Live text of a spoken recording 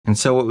And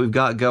so what we've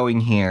got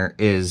going here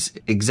is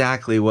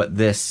exactly what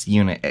this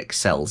unit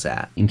excels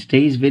at. In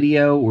today's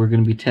video, we're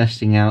going to be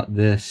testing out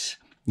this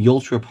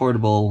ultra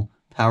portable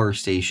power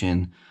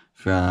station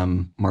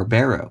from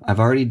MARBERO. I've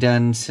already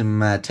done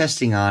some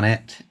testing on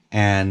it,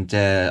 and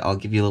I'll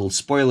give you a little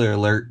spoiler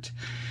alert.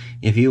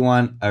 If you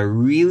want a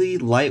really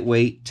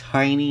lightweight,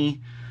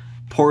 tiny,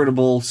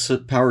 portable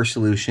power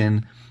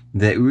solution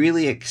that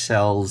really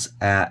excels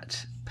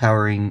at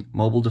powering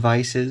mobile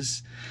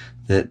devices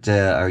that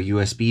are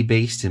USB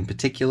based in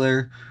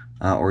particular,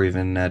 or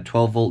even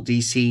 12 volt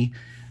DC,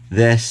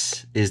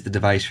 this is the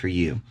device for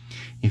you.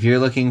 If you're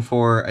looking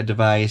for a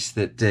device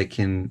that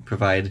can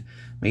provide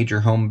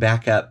major home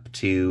backup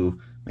to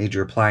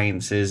major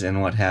appliances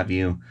and what have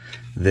you,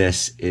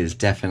 this is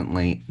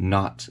definitely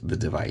not the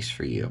device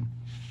for you.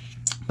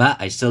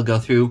 But I still go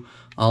through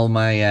all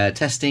my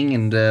testing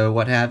and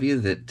what have you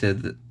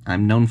that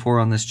I'm known for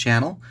on this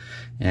channel,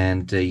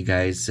 and you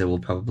guys will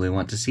probably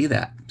want to see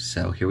that.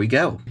 So here we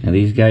go. Now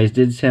these guys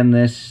did send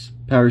this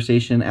power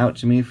station out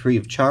to me free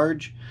of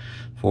charge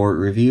for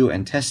review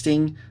and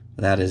testing.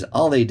 That is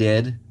all they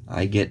did.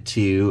 I get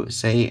to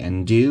say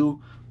and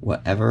do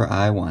whatever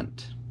I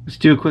want. Let's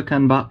do a quick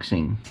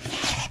unboxing.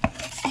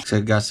 So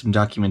I've got some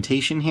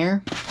documentation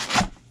here.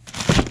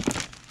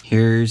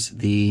 Here's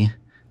the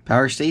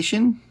power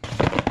station.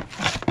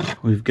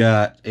 We've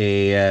got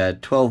a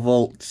 12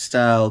 volt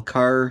style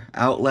car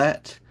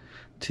outlet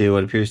to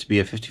what appears to be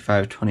a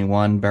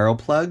 5521 barrel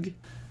plug.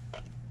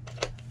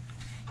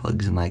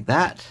 Plugs in like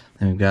that.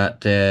 And we've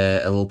got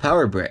a little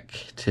power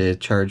brick to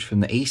charge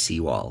from the AC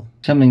wall.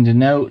 Something to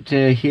note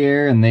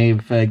here, and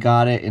they've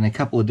got it in a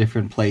couple of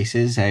different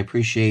places. I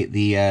appreciate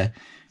the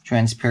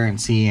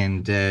transparency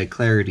and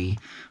clarity,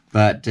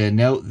 but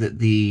note that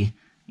the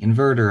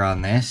inverter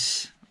on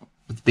this,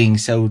 with being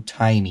so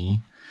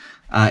tiny,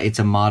 it's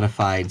a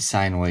modified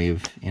sine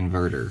wave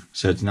inverter.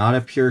 So it's not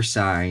a pure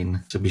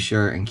sine, so be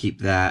sure and keep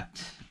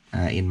that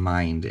in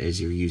mind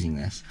as you're using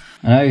this.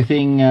 Another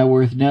thing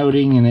worth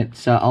noting, and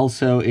it's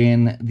also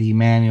in the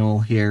manual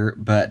here,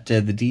 but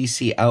the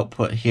DC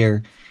output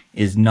here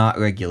is not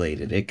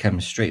regulated. It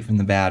comes straight from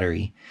the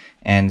battery,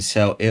 and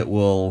so it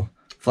will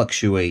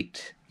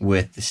fluctuate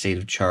with the state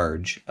of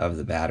charge of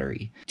the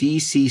battery.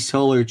 DC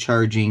solar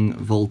charging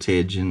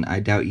voltage, and I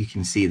doubt you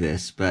can see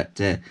this,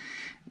 but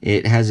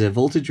it has a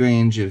voltage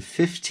range of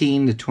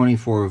 15 to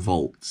 24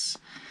 volts.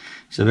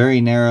 So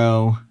very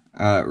narrow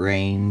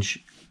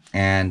range,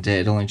 and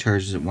it only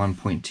charges at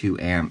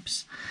 1.2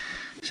 amps.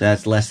 So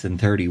that's less than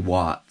 30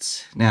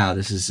 watts. Now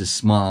this is a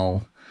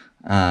small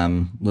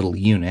little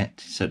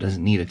unit, so it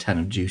doesn't need a ton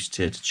of juice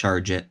to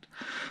charge it.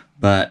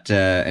 But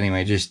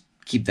anyway, just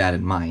keep that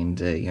in mind.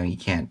 You know, you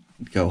can't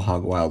go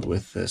hog wild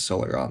with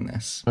solar on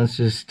this. Let's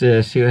just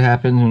see what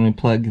happens when we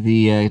plug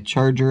the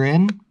charger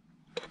in.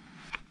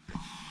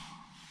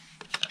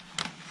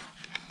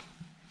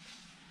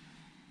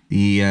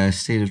 The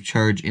state of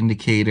charge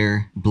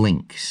indicator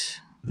blinks.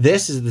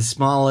 This is the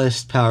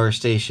smallest power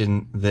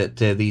station that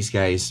these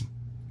guys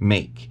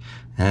make,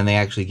 and then they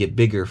actually get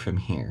bigger from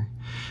here.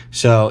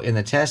 So in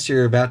the test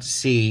you're about to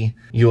see,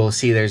 you will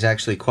see there's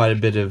actually quite a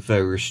bit of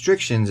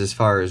restrictions as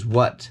far as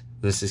what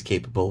this is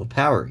capable of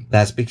powering.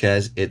 That's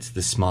because it's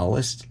the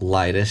smallest,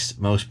 lightest,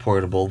 most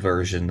portable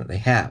version that they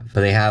have.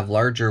 But they have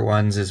larger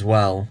ones as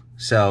well.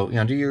 So, you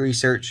know, do your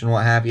research and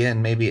what have you,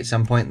 and maybe at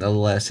some point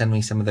they'll send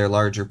me some of their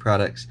larger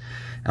products,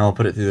 and we'll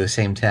put it through the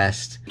same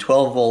test.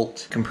 12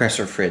 volt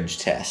compressor fridge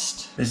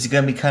test. This is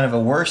going to be kind of a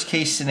worst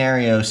case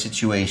scenario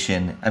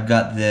situation. I've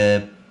got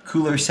the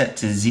cooler set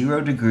to 0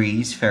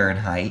 degrees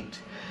Fahrenheit.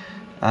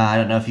 I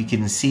don't know if you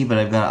can see, but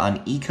I've got it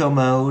on eco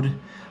mode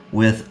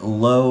with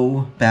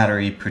low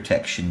battery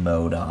protection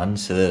mode on,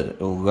 so that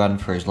it will run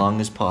for as long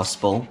as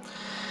possible.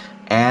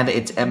 And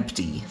it's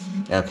empty,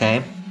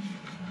 okay?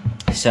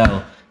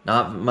 So,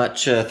 not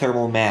much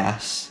thermal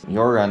mass.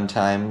 Your run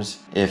times,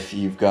 if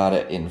you've got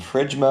it in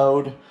fridge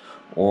mode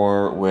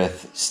or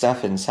with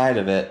stuff inside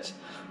of it,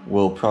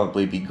 will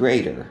probably be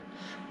greater.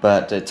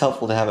 But it's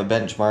helpful to have a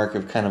benchmark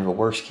of kind of a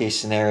worst case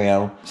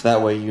scenario, so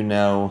that way you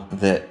know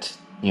that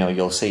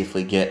you'll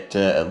safely get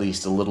at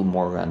least a little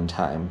more run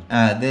time.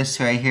 This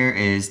right here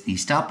is the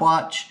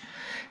stopwatch,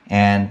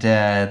 and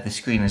the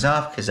screen is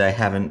off because I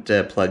haven't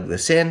plugged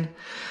this in.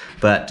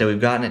 But we've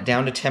gotten it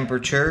down to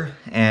temperature,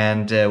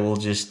 and we'll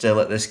just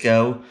let this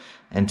go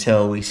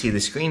until we see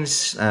the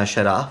screens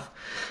shut off,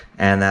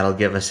 and that'll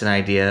give us an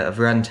idea of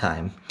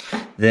runtime.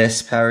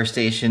 This power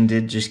station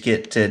did just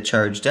get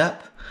charged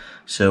up,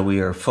 so we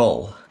are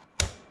full.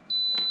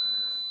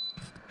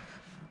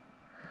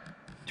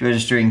 It's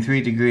registering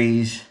 3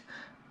 degrees,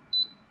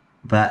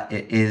 but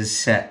it is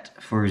set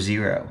for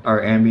 0.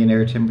 Our ambient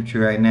air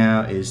temperature right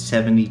now is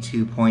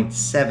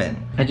 72.7.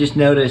 I just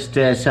noticed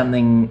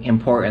something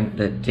important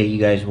that you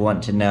guys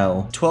want to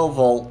know. 12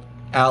 volt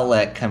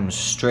outlet comes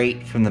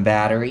straight from the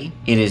battery.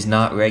 It is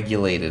not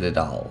regulated at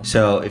all.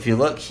 So if you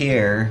look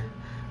here,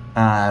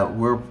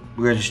 we're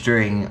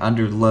registering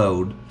under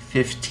load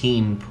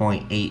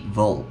 15.8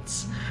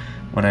 volts.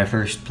 When I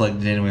first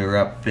plugged it in, we were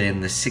up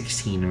in the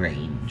 16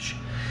 range.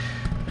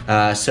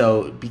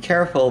 So be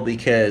careful,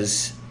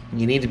 because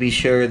you need to be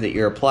sure that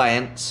your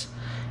appliance,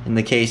 in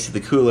the case of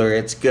the cooler,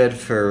 it's good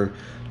for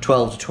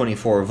 12 to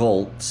 24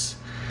 volts,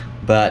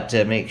 but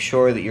make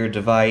sure that your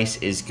device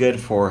is good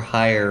for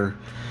higher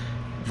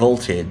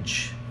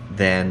voltage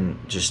than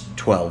just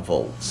 12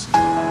 volts.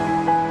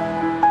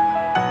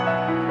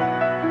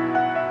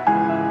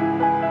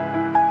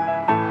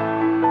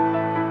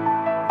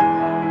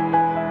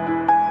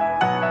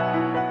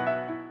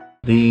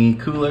 The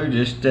cooler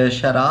just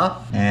shut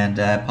off, and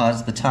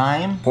paused the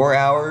time. 4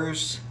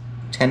 hours,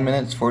 10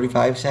 minutes,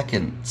 45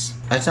 seconds.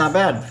 That's not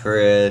bad for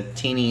a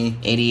teeny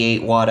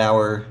 88 watt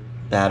hour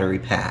battery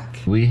pack.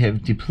 We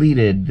have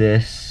depleted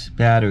this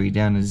battery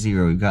down to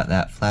 0. We've got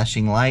that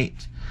flashing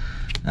light.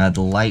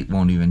 The light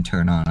won't even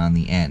turn on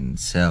the end.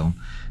 So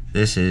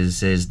this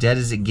is as dead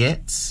as it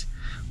gets.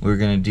 We're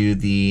gonna do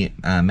the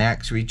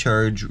max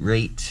recharge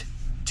rate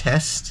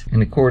test,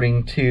 and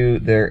according to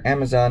their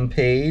Amazon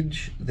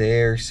page,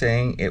 they're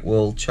saying it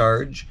will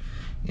charge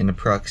in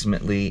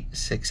approximately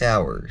 6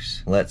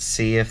 hours. Let's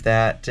see if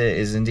that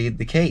is indeed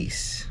the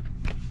case.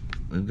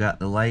 We've got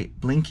the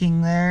light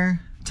blinking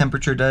there.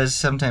 Temperature does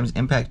sometimes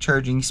impact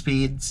charging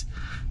speeds.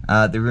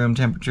 The room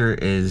temperature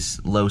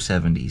is low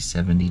 70s,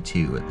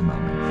 72 at the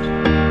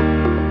moment.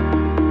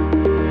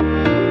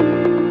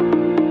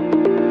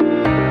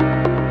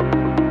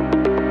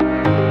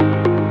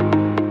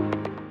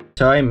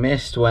 So I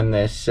missed when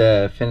this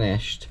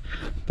finished,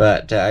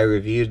 but I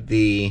reviewed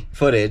the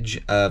footage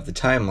of the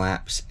time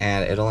lapse,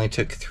 and it only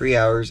took 3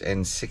 hours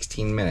and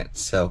 16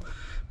 minutes. So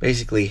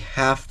basically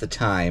half the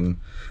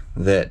time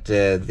that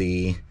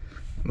the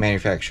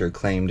manufacturer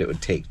claimed it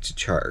would take to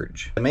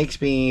charge. It makes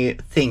me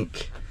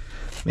think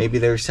maybe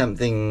there's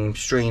something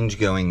strange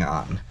going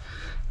on.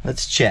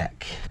 Let's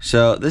check.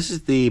 So this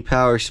is the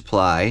power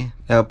supply.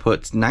 It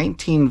outputs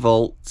 19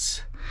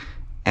 volts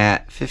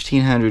at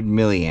 1500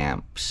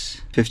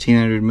 milliamps.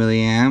 1500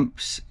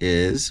 milliamps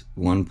is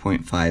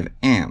 1.5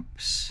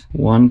 amps.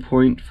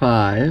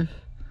 1.5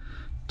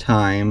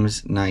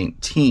 times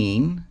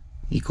 19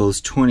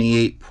 equals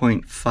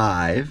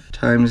 28.5.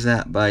 Times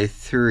that by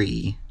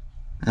 3.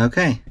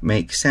 Okay,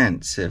 makes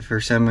sense. For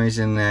some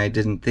reason I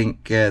didn't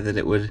think that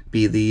it would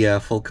be the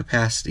full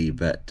capacity,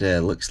 but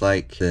looks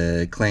like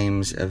the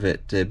claims of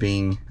it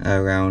being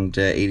around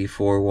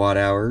 84 watt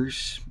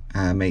hours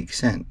makes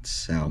sense.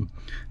 So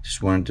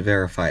just wanted to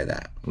verify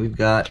that. We've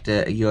got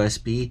a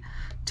USB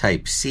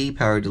Type-C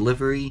power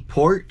delivery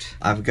port.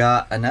 I've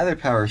got another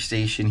power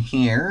station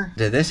here.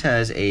 This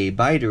has a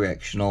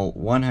bidirectional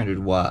 100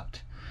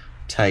 watt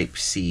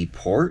Type-C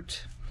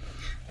port.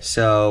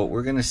 So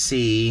we're gonna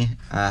see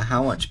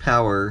how much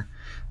power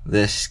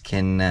this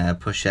can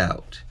push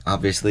out.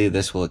 Obviously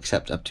this will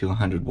accept up to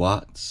 100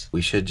 watts.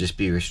 We should just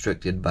be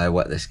restricted by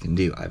what this can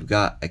do. I've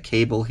got a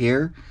cable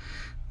here.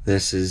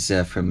 This is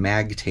from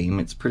MagTame.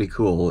 It's pretty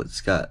cool.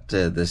 It's got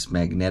this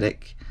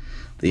magnetic,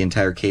 the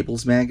entire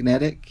cable's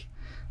magnetic.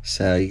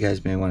 So you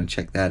guys may want to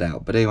check that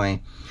out. But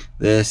anyway,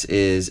 this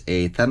is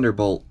a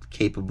Thunderbolt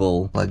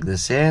capable. Plug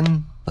this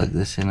in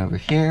over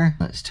here.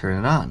 Let's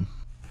turn it on.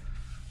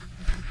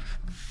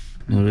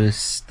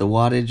 Notice the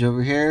wattage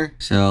over here.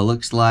 So it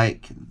looks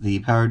like the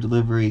power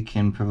delivery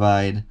can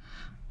provide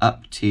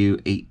up to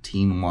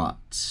 18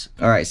 watts.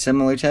 Alright,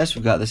 similar test.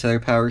 We've got this other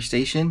power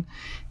station,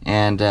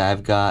 and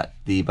I've got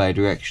the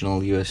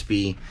bidirectional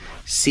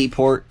USB-C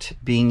port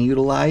being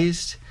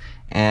utilized,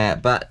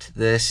 but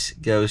this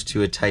goes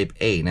to a Type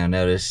A. Now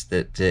notice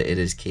that it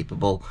is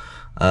capable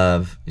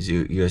of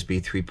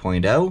USB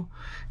 3.0,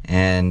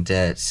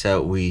 and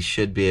so we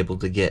should be able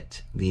to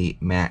get the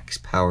max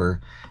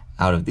power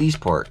out of these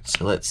ports.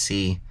 So let's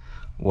see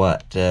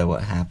what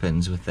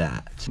happens with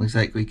that. Looks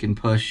like we can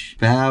push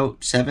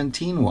about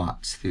 17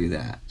 watts through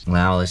that.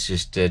 Now let's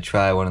just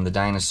try one of the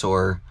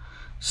dinosaur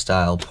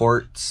style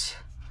ports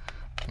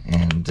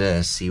and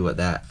see what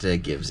that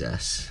gives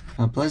us.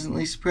 I'm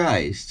pleasantly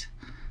surprised.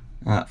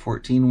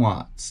 14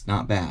 watts,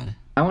 not bad.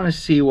 I want to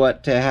see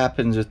what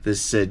happens with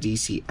this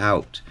DC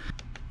out.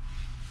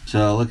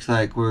 So it looks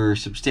like we're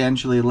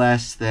substantially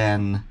less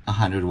than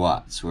 100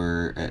 watts.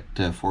 We're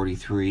at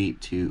 43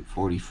 to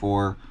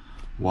 44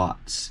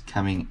 watts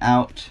coming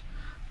out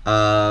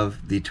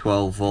of the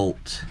 12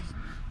 volt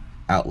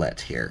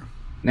outlet here.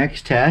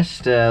 Next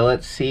test,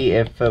 let's see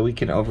if we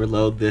can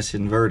overload this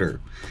inverter.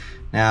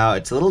 Now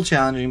it's a little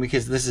challenging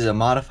because this is a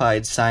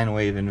modified sine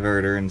wave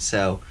inverter, and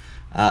so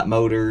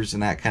motors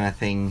and that kind of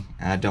thing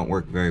don't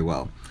work very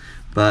well.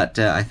 But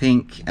I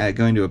think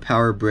going to a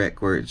power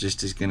brick where it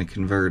just is going to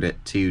convert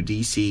it to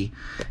DC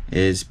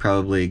is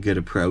probably a good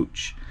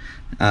approach.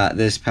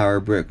 This power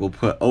brick will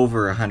put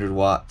over 100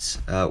 watts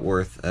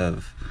worth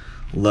of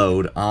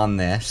load on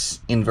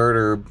this.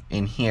 Inverter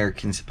in here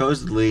can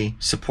supposedly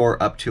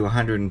support up to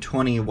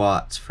 120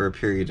 watts for a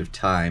period of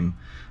time.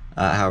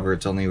 However,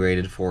 it's only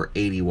rated for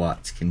 80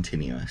 watts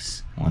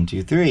continuous. 1,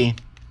 2, 3.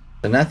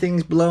 So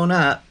nothing's blown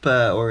up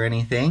or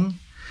anything.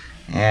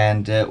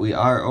 And we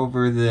are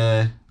over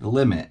the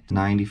limit,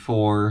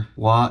 94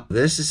 watt.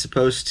 This is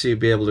supposed to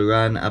be able to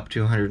run up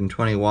to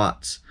 120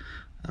 watts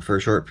for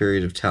a short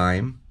period of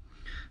time.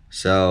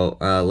 So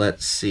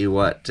let's see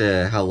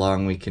how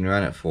long we can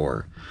run it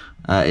for.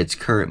 It's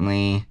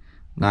currently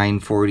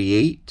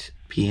 9:48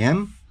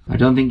 p.m. I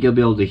don't think you'll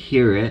be able to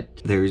hear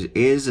it. There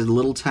is a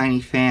little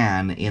tiny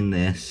fan in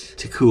this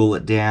to cool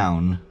it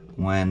down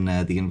when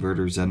the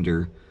inverter's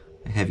under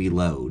a heavy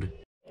load.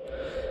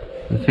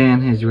 The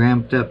fan has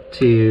ramped up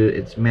to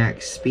its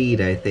max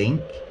speed, I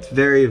think. It's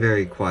very,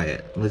 very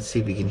quiet. Let's see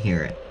if we can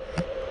hear it.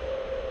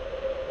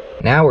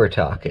 Now we're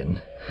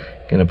talking.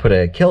 Gonna put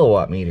a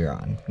kilowatt meter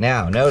on.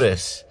 Now,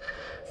 notice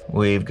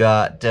we've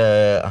got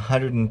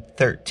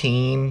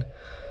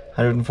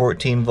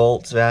 114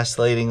 volts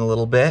vacillating a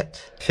little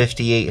bit,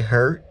 58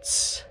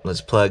 hertz.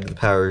 Let's plug the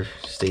power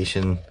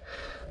station,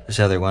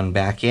 this other one,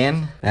 back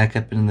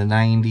up in the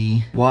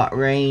 90 watt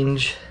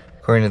range.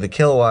 According to the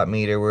kilowatt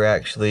meter, we're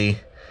actually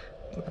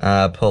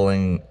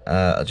pulling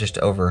just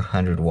over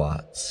 100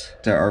 watts.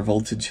 Our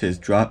voltage has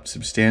dropped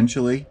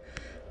substantially.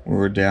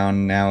 We're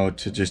down now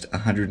to just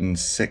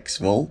 106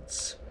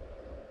 volts.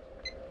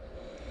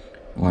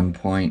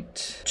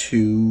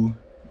 1.2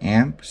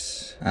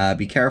 amps.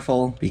 Be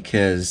careful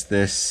because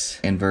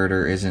this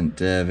inverter isn't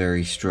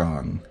very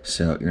strong,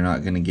 so you're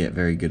not going to get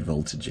very good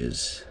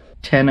voltages.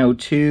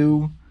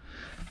 10:02,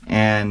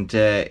 and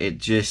it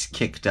just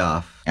kicked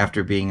off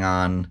after being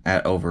on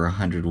at over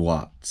 100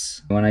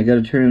 watts. When I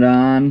go to turn it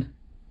on,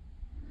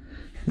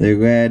 the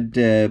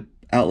red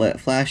outlet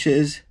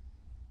flashes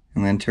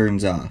and then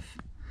turns off.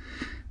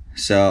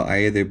 So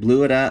I either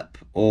blew it up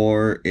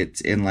or it's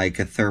in like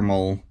a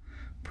thermal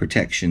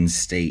protection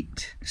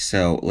state.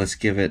 So let's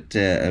give it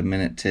a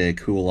minute to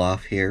cool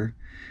off here,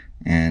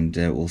 and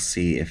we'll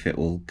see if it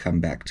will come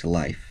back to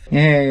life.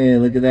 Hey,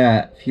 look at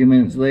that. A few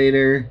minutes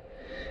later,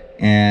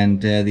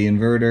 and the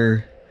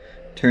inverter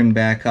turned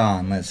back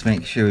on. Let's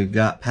make sure we've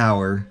got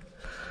power.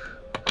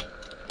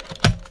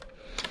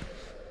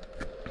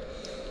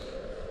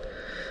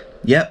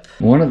 Yep.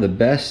 One of the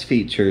best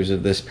features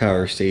of this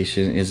power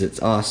station is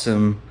its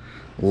awesome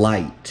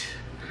light.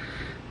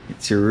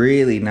 It's a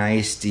really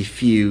nice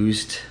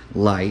diffused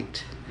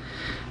light,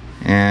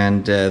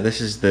 and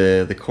this is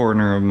the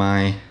corner of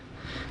my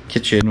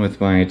kitchen with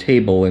my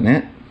table in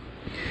it.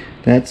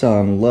 That's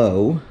on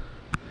low.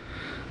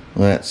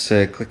 Let's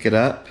click it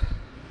up.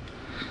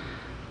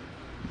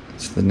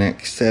 It's the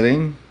next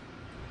setting,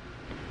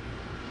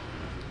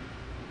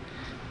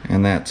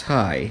 and that's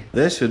high.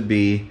 This would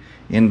be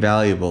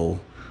invaluable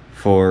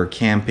for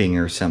camping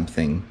or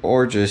something,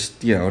 or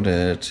just, you know,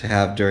 to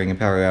have during a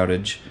power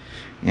outage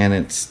and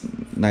it's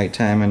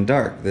nighttime and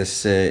dark.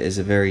 This is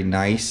a very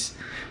nice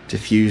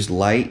diffused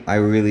light. I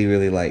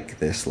really like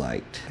this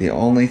light. The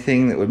only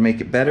thing that would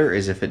make it better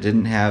is if it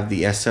didn't have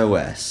the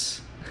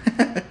SOS.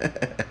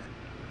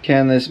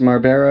 Can this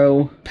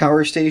MARBERO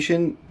power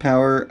station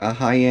power a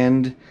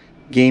high-end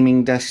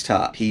gaming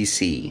desktop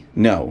PC?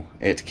 No,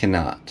 it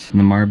cannot.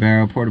 The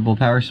MARBERO portable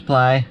power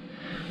supply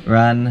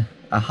run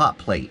a hot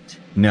plate?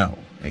 No,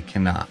 it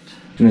cannot.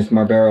 Can this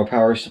MARBERO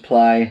power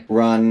supply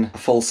run a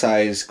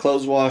full-size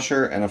clothes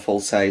washer and a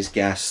full-size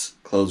gas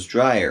clothes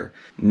dryer?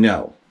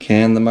 No.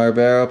 Can the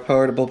MARBERO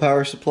portable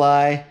power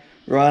supply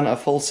run a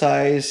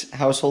full-size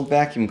household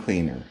vacuum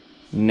cleaner?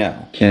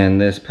 No. Can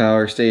this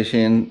power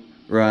station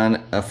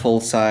run a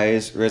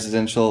full-size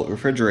residential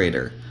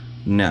refrigerator?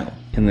 No.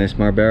 Can this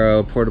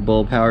MARBERO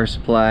portable power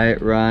supply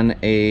run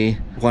a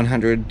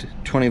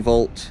 120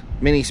 volt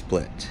mini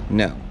split?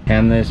 No.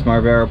 Can this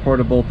MARBERO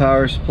portable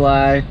power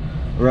supply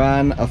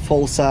run a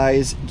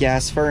full-size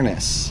gas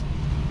furnace?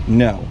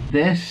 No.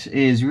 This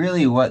is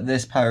really what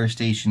this power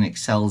station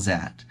excels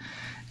at,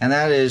 and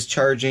that is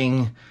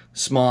charging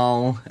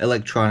small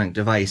electronic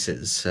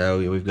devices.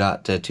 So we've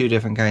got two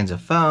different kinds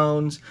of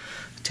phones,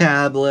 a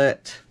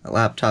tablet, a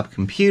laptop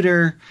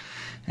computer,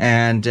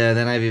 and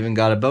then I've even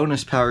got a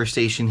bonus power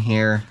station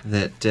here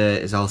that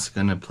is also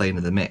going to play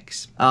into the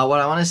mix. What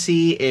I want to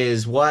see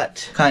is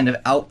what kind of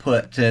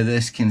output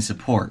this can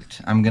support.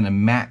 I'm going to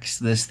max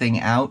this thing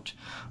out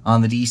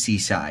on the DC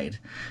side.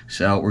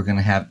 So we're going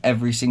to have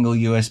every single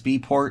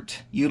USB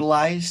port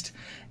utilized,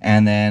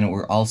 and then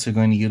we're also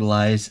going to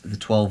utilize the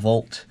 12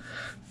 volt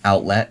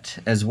outlet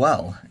as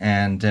well.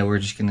 And we're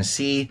just going to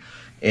see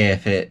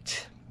if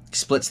it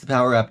splits the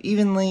power up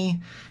evenly,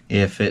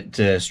 if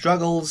it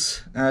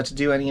struggles to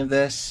do any of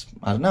this.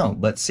 I don't know.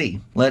 Let's see.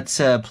 Let's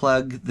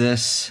plug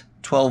this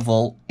 12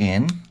 volt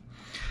in.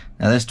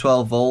 Now this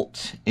 12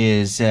 volt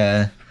is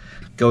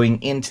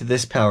going into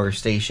this power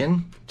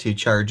station to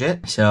charge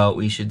it. So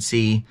we should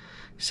see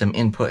some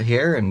input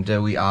here, and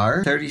we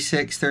are.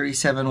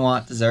 37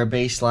 watts is our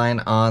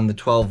baseline on the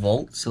 12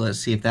 volts. So let's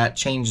see if that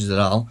changes at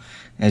all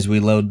as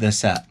we load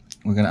this up.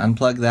 We're going to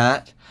unplug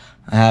that.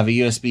 I have a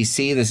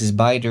USB-C. This is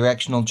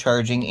bi-directional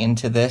charging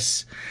into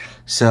this.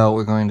 So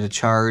we're going to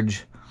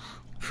charge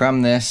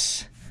from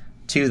this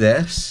to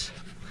this.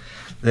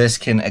 This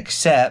can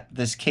accept,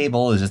 this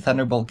cable is a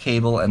Thunderbolt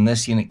cable, and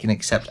this unit can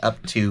accept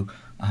up to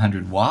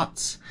 100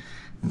 watts.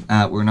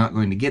 We're not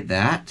going to get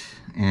that,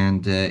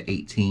 and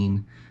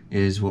 18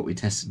 is what we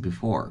tested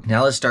before.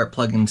 Now let's start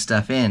plugging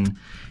stuff in,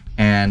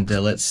 and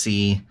let's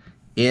see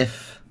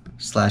if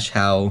 /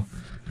 how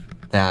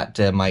that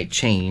might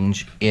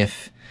change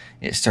if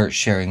it starts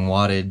sharing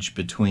wattage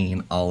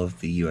between all of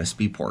the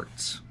USB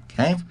ports.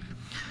 Okay,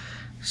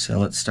 so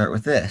let's start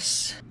with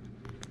this.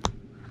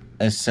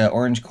 This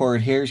orange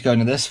cord here is going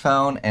to this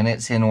phone, and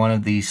it's in one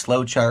of the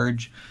slow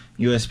charge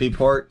USB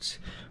ports.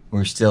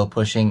 We're still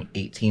pushing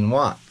 18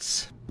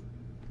 watts.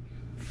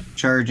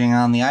 Charging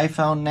on the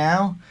iPhone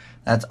now.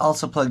 That's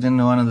also plugged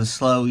into one of the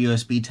slow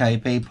USB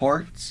Type A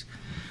ports.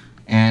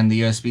 And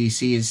the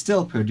USB-C is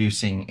still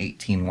producing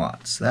 18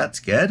 watts. That's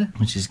good.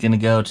 Which is going to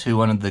go to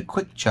one of the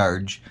quick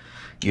charge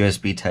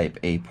USB Type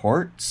A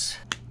ports.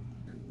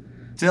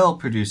 Still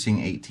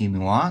producing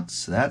 18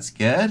 watts. That's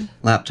good.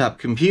 Laptop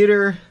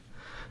computer.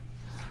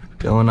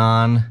 Going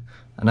on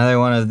another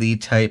one of the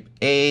Type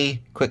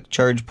A quick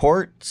charge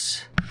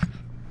ports.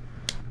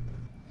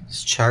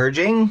 It's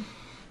charging.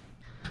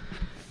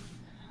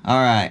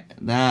 Alright,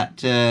 that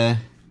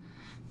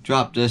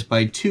dropped us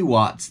by 2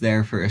 watts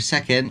there for a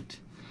second.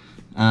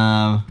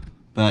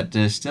 But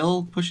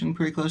still pushing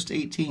pretty close to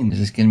 18. This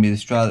is going to be the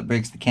straw that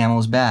breaks the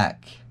camel's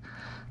back.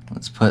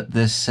 Let's put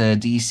this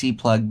DC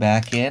plug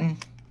back in.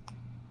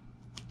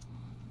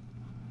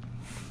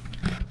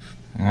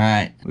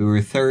 Alright, we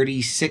were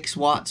 36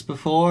 watts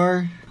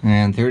before,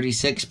 and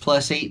 36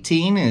 plus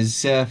 18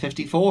 is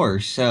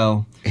 54,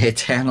 so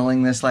it's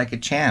handling this like a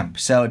champ.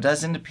 So it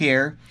doesn't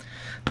appear,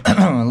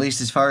 at least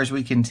as far as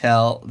we can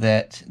tell,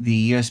 that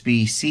the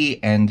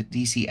USB-C and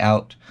DC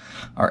out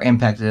are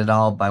impacted at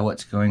all by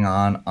what's going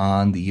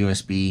on the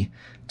USB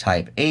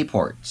Type A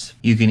ports.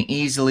 You can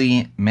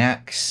easily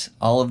max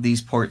all of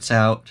these ports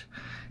out,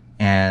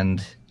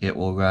 and it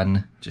will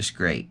run just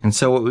great. And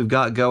so what we've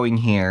got going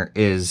here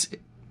is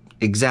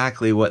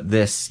exactly what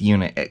this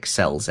unit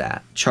excels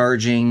at: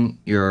 charging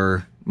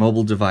your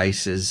mobile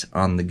devices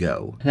on the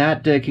go.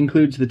 That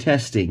concludes the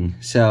testing.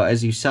 So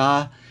as you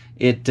saw,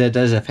 it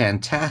does a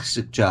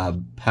fantastic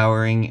job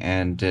powering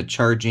and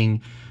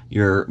charging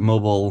your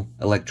mobile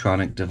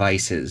electronic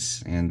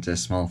devices and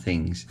small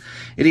things.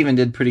 It even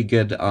did pretty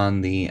good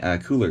on the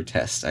cooler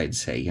test, I'd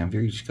say. You know, if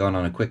you're just going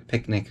on a quick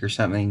picnic or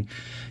something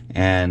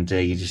and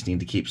you just need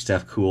to keep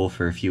stuff cool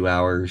for a few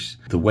hours,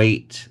 the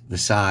weight, the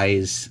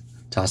size,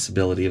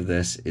 tossability of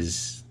this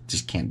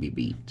just can't be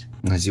beat.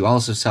 As you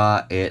also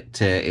saw,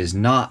 it is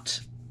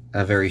not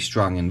a very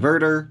strong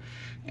inverter,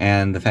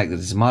 and the fact that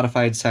it's a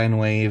modified sine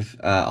wave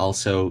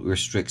also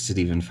restricts it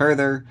even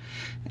further.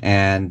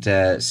 And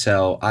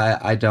so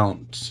I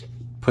don't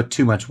put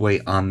too much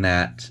weight on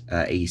that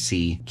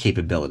AC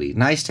capability.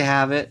 Nice to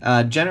have it.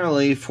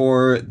 Generally,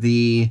 for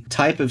the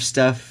type of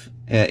stuff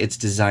it's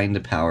designed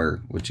to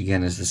power, which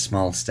again is the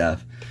small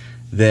stuff,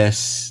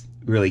 this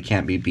really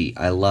can't be beat.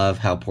 I love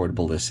how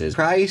portable this is.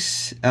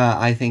 Price,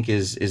 I think,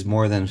 is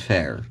more than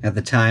fair. At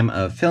the time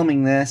of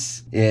filming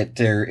this, it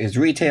is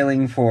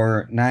retailing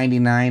for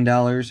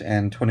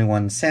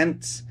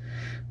 $99.21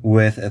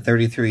 with a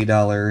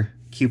 $33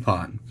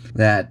 coupon.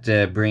 That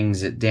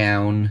brings it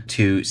down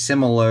to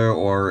similar,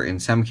 or in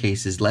some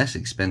cases less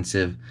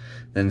expensive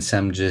than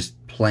some just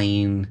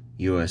plain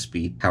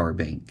USB power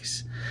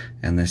banks.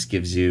 And this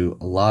gives you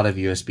a lot of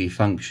USB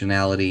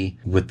functionality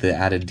with the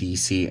added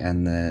DC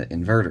and the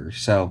inverter.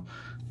 So,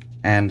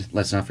 and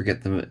let's not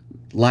forget the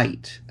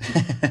light.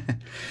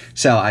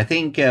 So I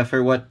think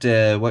for what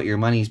your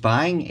money's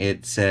buying,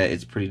 it's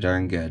pretty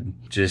darn good.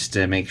 Just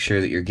make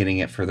sure that you're getting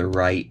it for the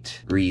right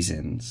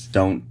reasons.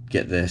 Don't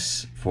get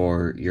this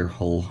for your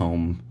whole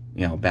home,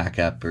 you know,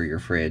 backup or your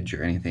fridge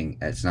or anything.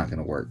 It's not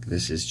going to work.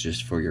 This is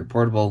just for your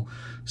portable,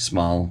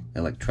 small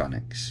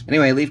electronics.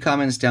 Anyway, leave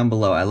comments down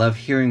below. I love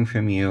hearing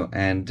from you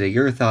and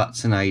your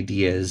thoughts and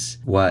ideas.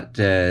 What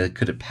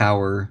could it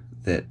power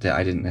that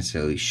I didn't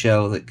necessarily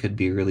show that could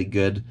be a really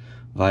good,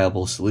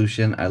 viable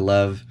solution? I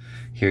love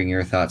hearing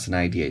your thoughts and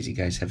ideas. You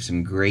guys have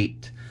some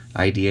great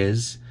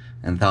ideas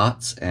and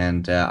thoughts,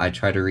 and I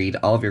try to read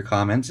all of your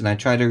comments, and I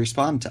try to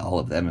respond to all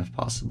of them if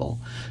possible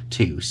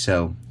too.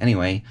 So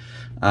anyway,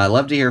 I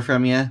love to hear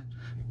from you.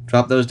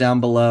 Drop those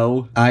down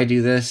below. I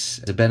do this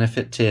as a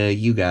benefit to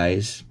you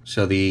guys,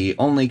 so the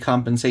only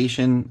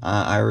compensation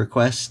I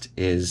request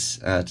is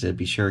to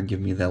be sure and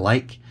give me the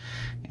like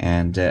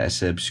and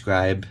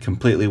subscribe.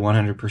 Completely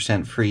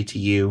 100% free to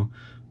you,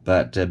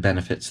 but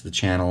benefits the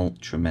channel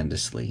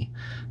tremendously.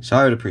 So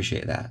I would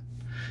appreciate that.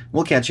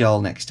 We'll catch you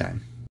all next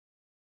time.